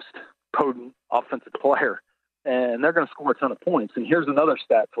fourth most potent offensive player, and they're going to score a ton of points. And here's another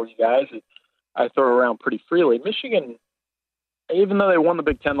stat for you guys that I throw around pretty freely. Michigan, even though they won the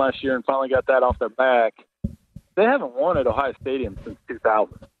Big Ten last year and finally got that off their back, they haven't won at Ohio Stadium since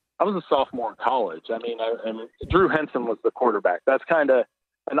 2000. I was a sophomore in college. I mean, Drew Henson was the quarterback. That's kind of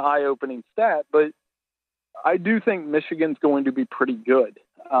an eye-opening stat, but I do think Michigan's going to be pretty good,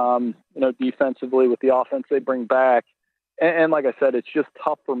 defensively with the offense they bring back. And like I said, it's just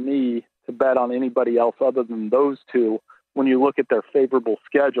tough for me to bet on anybody else other than those two when you look at their favorable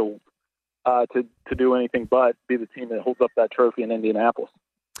schedules to do anything but be the team that holds up that trophy in Indianapolis.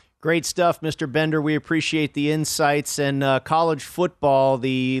 Great stuff, Mr. Bender. We appreciate the insights. And college football,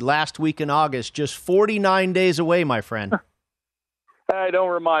 the last week in August, just 49 days away, my friend. Hey, don't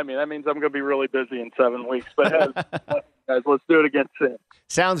remind me. That means I'm going to be really busy in 7 weeks. But guys, let's do it again soon.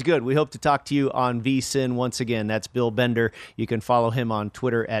 Sounds good. We hope to talk to you on VSiN once again. That's Bill Bender. You can follow him on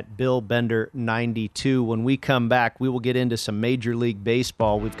Twitter at BillBender92. When we come back, we will get into some Major League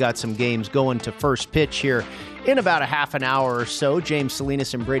Baseball. We've got some games going to first pitch here in about a half an hour or so. James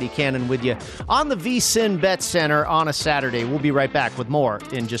Salinas and Brady Cannon with you on the VSiN Bet Center on a Saturday. We'll be right back with more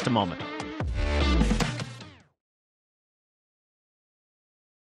in just a moment.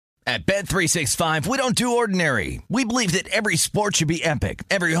 At Bet365, we don't do ordinary. We believe that every sport should be epic.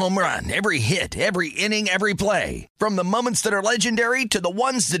 Every home run, every hit, every inning, every play. From the moments that are legendary to the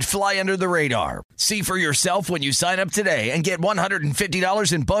ones that fly under the radar. See for yourself when you sign up today and get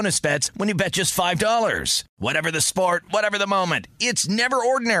 $150 in bonus bets when you bet just $5. Whatever the sport, whatever the moment, it's never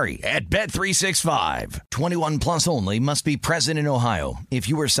ordinary at Bet365. 21 plus only. Must be present in Ohio. If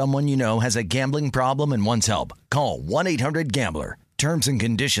you or someone you know has a gambling problem and wants help, call 1-800-GAMBLER. Terms and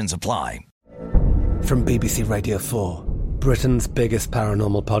conditions apply. From BBC Radio 4, Britain's biggest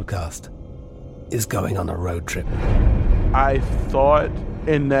paranormal podcast is going on a road trip. I thought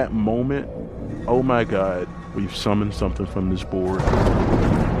in that moment, oh my God, we've summoned something from this board.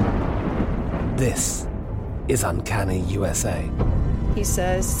 This is Uncanny USA. He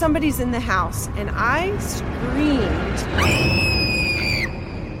says, somebody's in the house, and I screamed.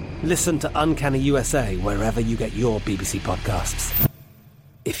 Listen to Uncanny USA wherever you get your BBC podcasts,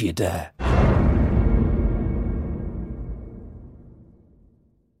 if you dare.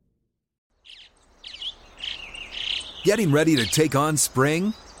 Getting ready to take on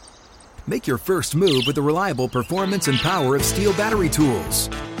spring? Make your first move with the reliable performance and power of Steel battery tools.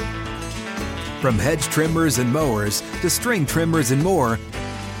 From hedge trimmers and mowers to string trimmers and more,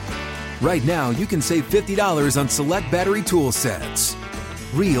 right now you can save $50 on select battery tool sets.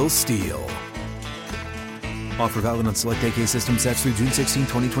 Real Steel. Offer valid on select AK system sets through June 16,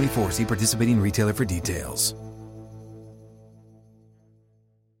 2024. See participating retailer for details.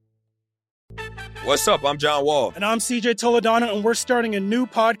 What's up? I'm John Wall. And I'm CJ Toledano, and we're starting a new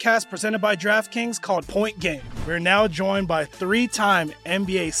podcast presented by DraftKings called Point Game. We're now joined by three-time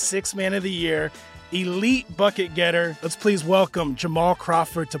NBA Sixth Man of the Year, elite bucket getter. Let's please welcome Jamal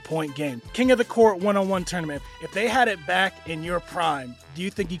Crawford to Point Game. King of the Court one-on-one tournament. If they had it back in your prime, do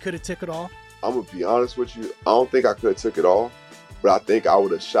you think you could have took it all? I'm going to be honest with you. I don't think I could have took it all, but I think I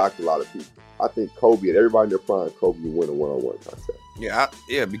would have shocked a lot of people. I think Kobe and everybody in their prime, Kobe would win a one-on-one contest. Yeah,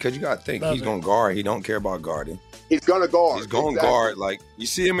 because you got to think. He's going to guard. He don't care about guarding. He's going to guard. He's going to guard. Like, you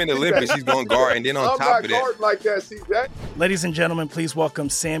see him in the Olympics, he's going to guard. And then on top of that. I'm not guarding like that, CJ. Ladies and gentlemen, please welcome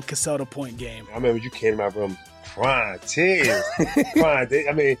Sam Cassell to Point Game. I remember you came to my room crying, tears. Crying.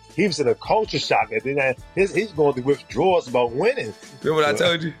 I mean, he was in a culture shock. And then he's going through withdrawals about winning. Remember what I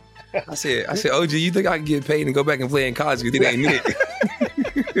told you? I said, OG, you think I can get paid and go back and play in college because it ain't it?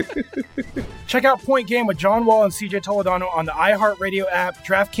 Check out Point Game with John Wall and CJ Toledano on the iHeartRadio app,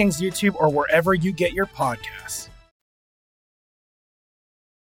 DraftKings YouTube, or wherever you get your podcasts.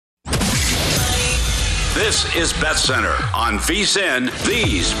 This is Bet Center on VSiN,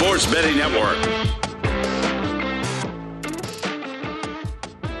 the Sports Betting Network.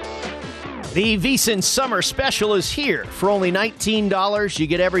 The VSiN Summer Special is here. For only $19, you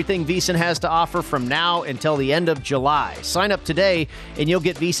get everything VSiN has to offer from now until the end of July. Sign up today, and you'll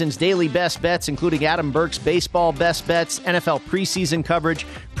get VSiN's daily best bets, including Adam Burke's baseball best bets, NFL preseason coverage,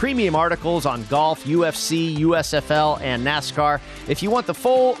 premium articles on golf, UFC, USFL, and NASCAR. If you want the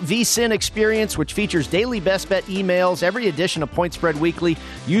full VSiN experience, which features daily best bet emails, every edition of Point Spread Weekly,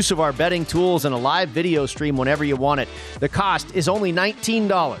 use of our betting tools, and a live video stream whenever you want it, the cost is only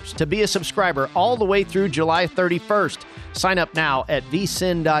 $19. To be a subscriber all the way through July 31st. Sign up now at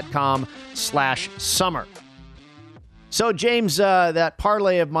vsin.com/summer. So, James, that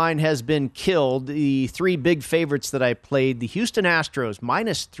parlay of mine has been killed. The three big favorites that I played, the Houston Astros,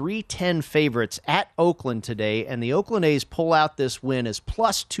 minus 310 favorites at Oakland today, and the Oakland A's pull out this win as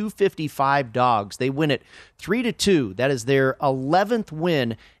plus 255 dogs. They win it 3-2. That is their 11th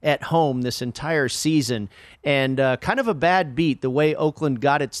win at home this entire season, and kind of a bad beat the way Oakland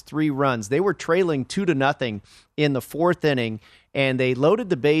got its 3 runs. They were trailing 2-0 in the 4th inning, and they loaded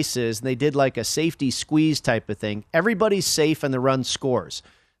the bases, and they did like a safety squeeze type of thing. Everybody's safe, and the run scores.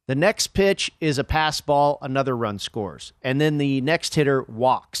 The next pitch is a pass ball, another run scores. And then the next hitter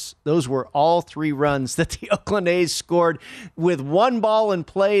walks. Those were all 3 runs that the Oakland A's scored with 1 ball in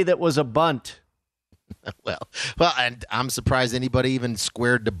play that was a bunt. Well, and I'm surprised anybody even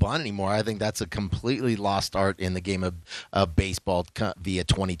squared the bunt anymore. I think that's a completely lost art in the game of baseball via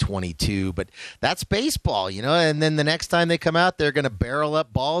 2022. But that's baseball, you know. And then the next time they come out, they're going to barrel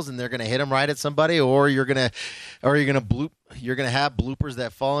up balls and they're going to hit them right at somebody, or you're going to have bloopers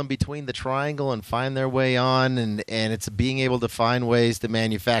that fall in between the triangle and find their way on, and it's being able to find ways to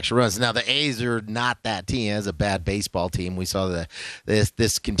manufacture runs. Now, the A's are not that team. As a bad baseball team, we saw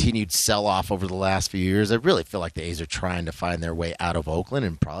this continued sell-off over the last few years. I really feel like the A's are trying to find their way out of Oakland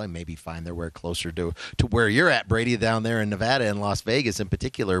and probably maybe find their way closer to where you're at, Brady, down there in Nevada and Las Vegas in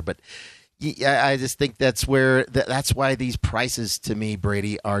particular. But I just think that's why these prices to me,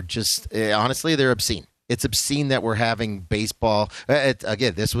 Brady, are just honestly, they're obscene. It's obscene that we're having baseball.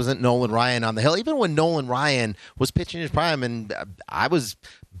 Again, this wasn't Nolan Ryan on the hill. Even when Nolan Ryan was pitching his prime, and I was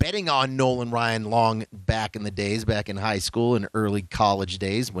betting on Nolan Ryan long back in the days, back in high school and early college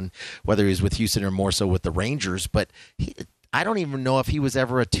days, whether he was with Houston or more so with the Rangers. But I don't even know if he was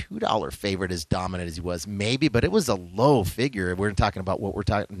ever a $2 favorite as dominant as he was. Maybe, but it was a low figure. We're talking about what we're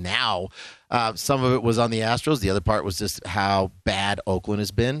talking now. Some of it was on the Astros. The other part was just how bad Oakland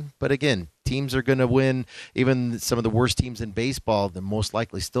has been. But again, teams are going to win. Even some of the worst teams in baseball, they're most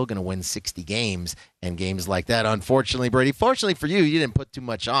likely still going to win 60 games. and games like that. Unfortunately, Brady, fortunately for you, you didn't put too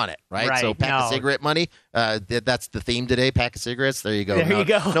much on it, right? So pack of cigarette money, that's the theme today, pack of cigarettes. There you go. There you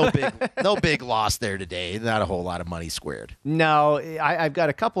go. no big loss there today. Not a whole lot of money squared. No, I've got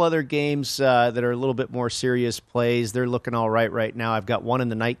a couple other games that are a little bit more serious plays. They're looking all right now. I've got one in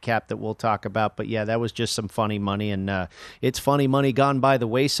the nightcap that we'll talk about, but yeah, that was just some funny money, and it's funny money gone by the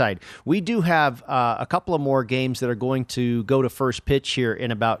wayside. We do have a couple of more games that are going to go to first pitch here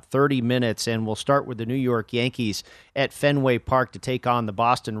in about 30 minutes, and we'll start with the New York Yankees at Fenway Park to take on the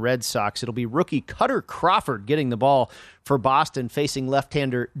Boston Red Sox. It'll be rookie Cutter Crawford getting the ball for Boston, facing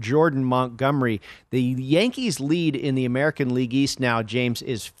left-hander Jordan Montgomery. The Yankees' lead in the American League East now, James,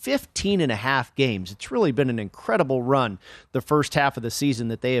 is 15.5 games. It's really been an incredible run the first half of the season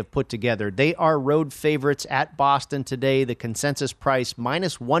that they have put together. They are road favorites at Boston today. The consensus price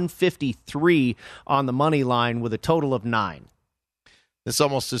minus 153 on the money line with a total of 9. This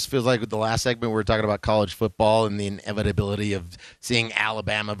almost just feels like with the last segment we were talking about college football and the inevitability of seeing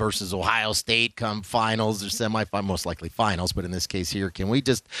Alabama versus Ohio State come finals or semifinals, most likely finals, but in this case here, can we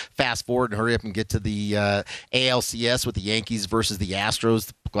just fast forward and hurry up and get to the ALCS with the Yankees versus the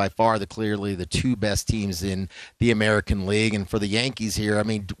Astros? By far, clearly the two best teams in the American League. And for the Yankees here, I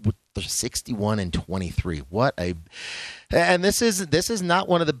mean, they're 61-23. And this is not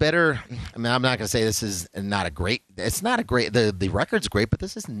one of the better. I mean, I'm not going to say this is not a great. It's not a great. The record's great, but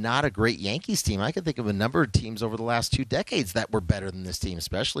this is not a great Yankees team. I can think of a number of teams over the last 2 decades that were better than this team,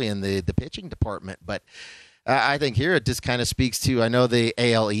 especially in the pitching department. But I think here it just kind of speaks to, I know the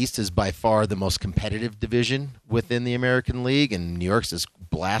AL East is by far the most competitive division within the American League, and New York's just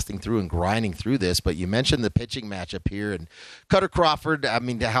blasting through and grinding through this. But you mentioned the pitching matchup here, and Cutter Crawford, I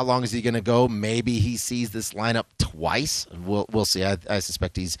mean, how long is he going to go? Maybe he sees this lineup twice. We'll see. I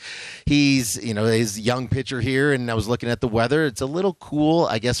suspect he's a young pitcher here, and I was looking at the weather. It's a little cool,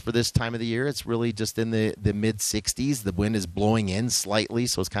 I guess, for this time of the year. It's really just in the mid-60s. The wind is blowing in slightly,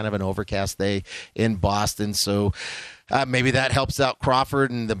 so it's kind of an overcast day in Boston. So maybe that helps out Crawford,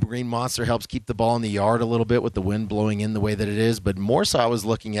 and the Green Monster helps keep the ball in the yard a little bit with the wind blowing in the way that it is. But more so, I was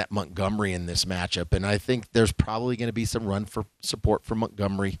looking at Montgomery in this matchup, and I think there's probably going to be some run for support for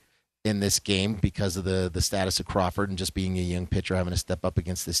Montgomery in this game because of the status of Crawford and just being a young pitcher having to step up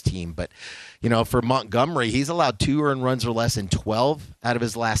against this team. But, for Montgomery, he's allowed 2 earned runs or less in 12 out of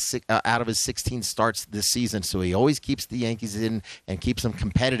his 16 starts this season. So he always keeps the Yankees in and keeps them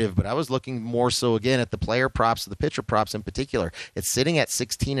competitive. But I was looking more so again at the player props, the pitcher props in particular. It's sitting at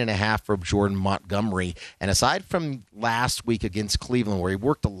 16.5 for Jordan Montgomery. And aside from last week against Cleveland, where he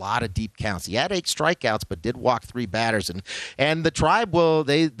worked a lot of deep counts, he had 8 strikeouts, but did walk 3 batters. And the Tribe, well,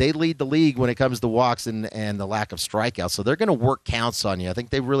 they lead the league when it comes to walks and the lack of strikeouts. So they're going to work counts on you. I think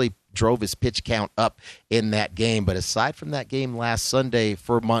they really drove his pitch count up in that game. But aside from that game last Sunday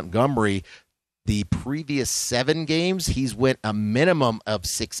for Montgomery, the previous 7 games, he's went a minimum of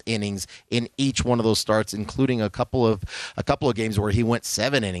 6 innings in each one of those starts, including a couple of games where he went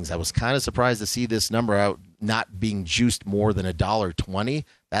 7 innings. I was kind of surprised to see this number out not being juiced more than $1.20.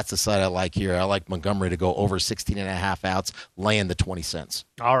 That's the side I like here. I like Montgomery to go over 16.5 outs, laying the 20 cents.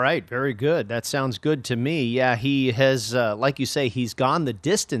 All right, very good. That sounds good to me. Yeah, he has, like you say, he's gone the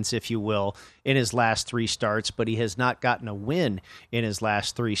distance, if you will, in his last 3 starts, but he has not gotten a win in his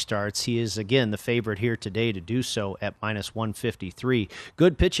last 3 starts. He is, again, the favorite here today to do so at minus 153.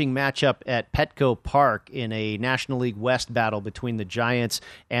 Good pitching matchup at Petco Park in a National League West battle between the Giants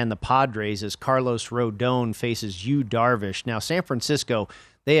and the Padres as Carlos Rodon faces Yu Darvish. Now, San Francisco,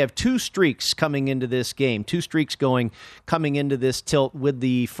 they have 2 streaks coming into this game, 2 streaks coming into this tilt with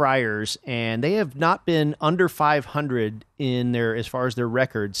the Friars, and they have not been under 500 in as far as their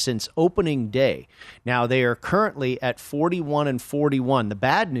record since opening day. Now they are currently at 41-41. The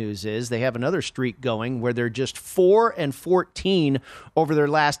bad news is they have another streak going where they're just 4-14 over their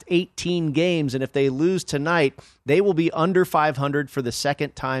last 18 games, and if they lose tonight, they will be under 500 for the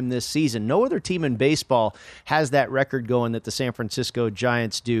second time this season. No other team in baseball has that record going that the San Francisco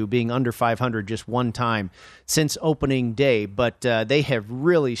Giants do, being under 500 just one time since opening day. But they have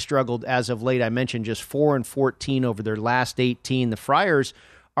really struggled as of late. I mentioned just 4-14 over their last 18. The Friars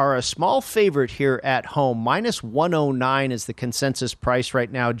are a small favorite here at home. Minus 109 is the consensus price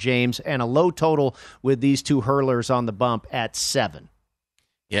right now, James, and a low total with these 2 hurlers on the bump at 7.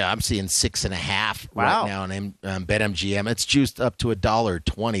 Yeah, I'm seeing 6.5 right now on BetMGM. It's juiced up to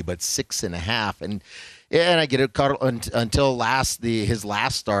 $1.20, but 6.5. And I get it until his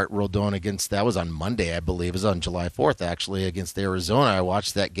last start, Rodon against, that was on Monday, I believe. It was on July 4th, actually, against Arizona. I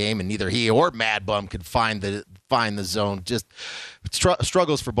watched that game, and neither he or Mad Bum could find the find the zone. Just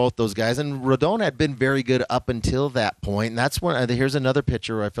struggles for both those guys. And Rodon had been very good up until that point. And that's when here's another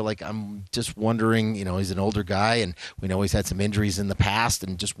pitcher where I feel like I'm just wondering, he's an older guy, and we know he's had some injuries in the past,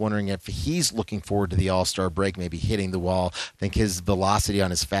 and just wondering if he's looking forward to the All-Star break, maybe hitting the wall. I think his velocity on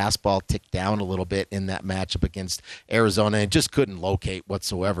his fastball ticked down a little bit in that matchup against Arizona, and just couldn't locate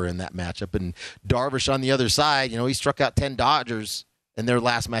whatsoever in that matchup. And Darvish on the other side, he struck out 10 Dodgers in their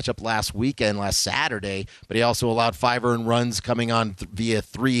last matchup last Saturday, but he also allowed 5 earned runs coming on via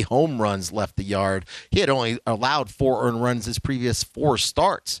 3 home runs left the yard. He had only allowed 4 earned runs his previous 4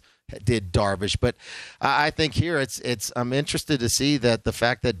 starts, did Darvish. But I think here I'm interested to see that the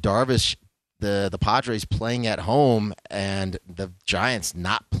fact that Darvish, the Padres playing at home and the Giants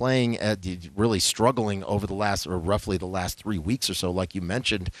not playing, really struggling over roughly the last 3 weeks or so, like you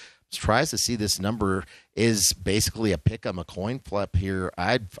mentioned, tries to see this number is basically a pick 'em, a coin flip here.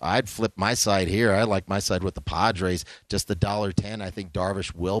 I'd flip my side here. I like my side with the Padres. Just the $1.10. I think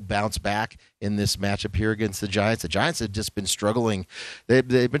Darvish will bounce back in this matchup here against the Giants. The Giants have just been struggling. They've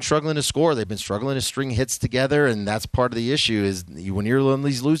been struggling to score. They've been struggling to string hits together, and that's part of the issue. Is when you're on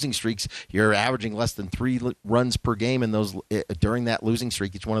these losing streaks, you're averaging less than 3 runs per game in those during that losing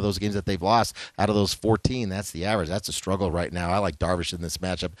streak. Each one of those games that they've lost, out of those 14, that's the average. That's a struggle right now. I like Darvish in this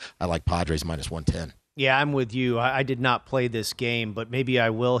matchup. I like Padres minus 110. Yeah, I'm with you. I did not play this game, but maybe I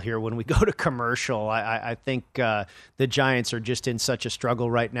will here when we go to commercial. I think the Giants are just in such a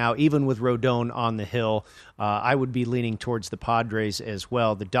struggle right now, even with Rodon on the hill. I would be leaning towards the Padres as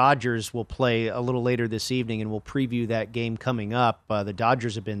well. The Dodgers will play a little later this evening, and we'll preview that game coming up. The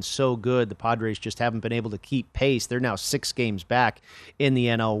Dodgers have been so good. The Padres just haven't been able to keep pace. They're now 6 games back in the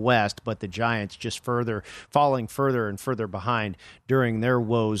NL West, but the Giants just falling further and further behind during their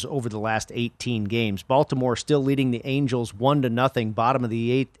woes over the last 18 games. Baltimore still leading the Angels 1-0, bottom of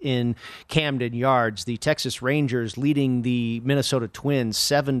the 8th in Camden Yards. The Texas Rangers leading the Minnesota Twins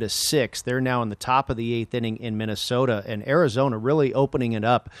 7-6. They're now in the top of the 8th inning in Minnesota, and Arizona really opening it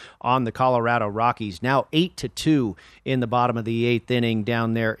up on the Colorado Rockies. Now 8-2 in the bottom of the 8th inning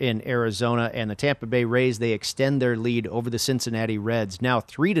down there in Arizona, and the Tampa Bay Rays, they extend their lead over the Cincinnati Reds. Now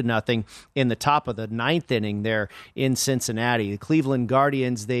 3-0 in the top of the 9th inning there in Cincinnati. The Cleveland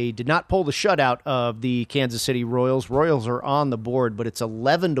Guardians, they did not pull the shutout of the Kansas City Royals. Royals are on the board, but it's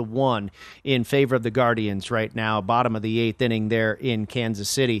 11-1 in favor of the Guardians right now, bottom of the 8th inning there in Kansas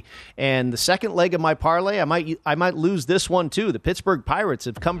City. And the second leg of my parlay, I might lose this one too. The Pittsburgh Pirates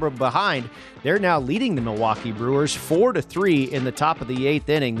have come from behind. They're now leading the Milwaukee Brewers 4-3 in the top of the 8th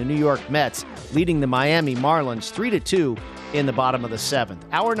inning. The New York Mets leading the Miami Marlins 3-2 in the bottom of the 7th.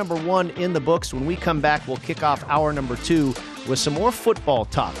 Hour number 1 in the books. When we come back, we'll kick off hour number 2 with some more football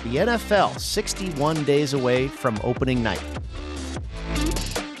talk. The NFL 61 days away from opening night.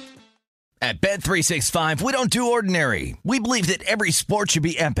 At Bet365, we don't do ordinary. We believe that every sport should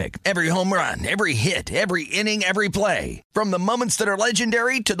be epic. Every home run, every hit, every inning, every play. From the moments that are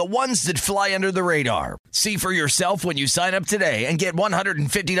legendary to the ones that fly under the radar. See for yourself when you sign up today and get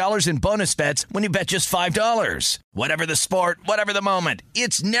 $150 in bonus bets when you bet just $5. Whatever the sport, whatever the moment,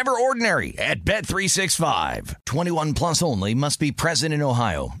 it's never ordinary at Bet365. 21 plus only. Must be present in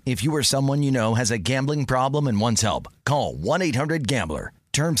Ohio. If you or someone you know has a gambling problem and wants help, call 1-800-GAMBLER.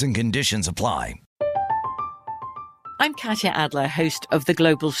 Terms and conditions apply. I'm Katya Adler, host of The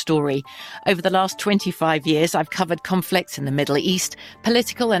Global Story. Over the last 25 years, I've covered conflicts in the Middle East,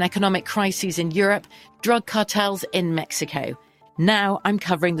 political and economic crises in Europe, drug cartels in Mexico. Now I'm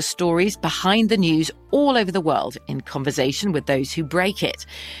covering the stories behind the news all over the world in conversation with those who break it.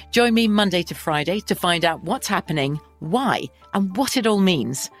 Join me Monday to Friday to find out what's happening, why, and what it all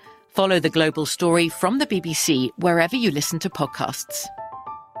means. Follow The Global Story from the BBC wherever you listen to podcasts.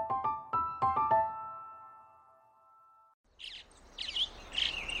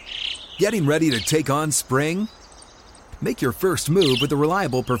 Getting ready to take on spring? Make your first move with the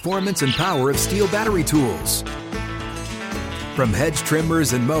reliable performance and power of Steel battery tools. From hedge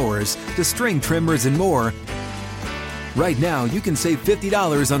trimmers and mowers to string trimmers and more, right now you can save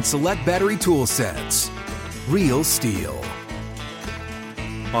 $50 on select battery tool sets. Real Steel.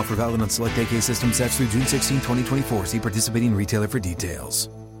 Offer valid on select AK system sets through June 16, 2024. See participating retailer for details.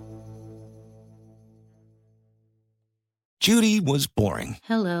 Judy was boring.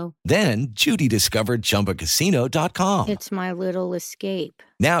 Hello. Then Judy discovered ChumbaCasino.com. It's my little escape.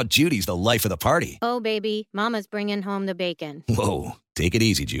 Now Judy's the life of the party. Oh, baby, mama's bringing home the bacon. Whoa, take it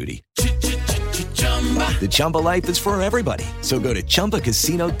easy, Judy. The Chumba life is for everybody. So go to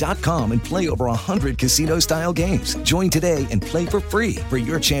ChumbaCasino.com and play over 100 casino-style games. Join today and play for free for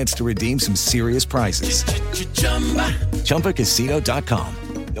your chance to redeem some serious prizes. ChumbaCasino.com.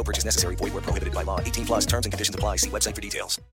 No purchase necessary. Void where prohibited by law. 18 plus terms and conditions apply. See website for details.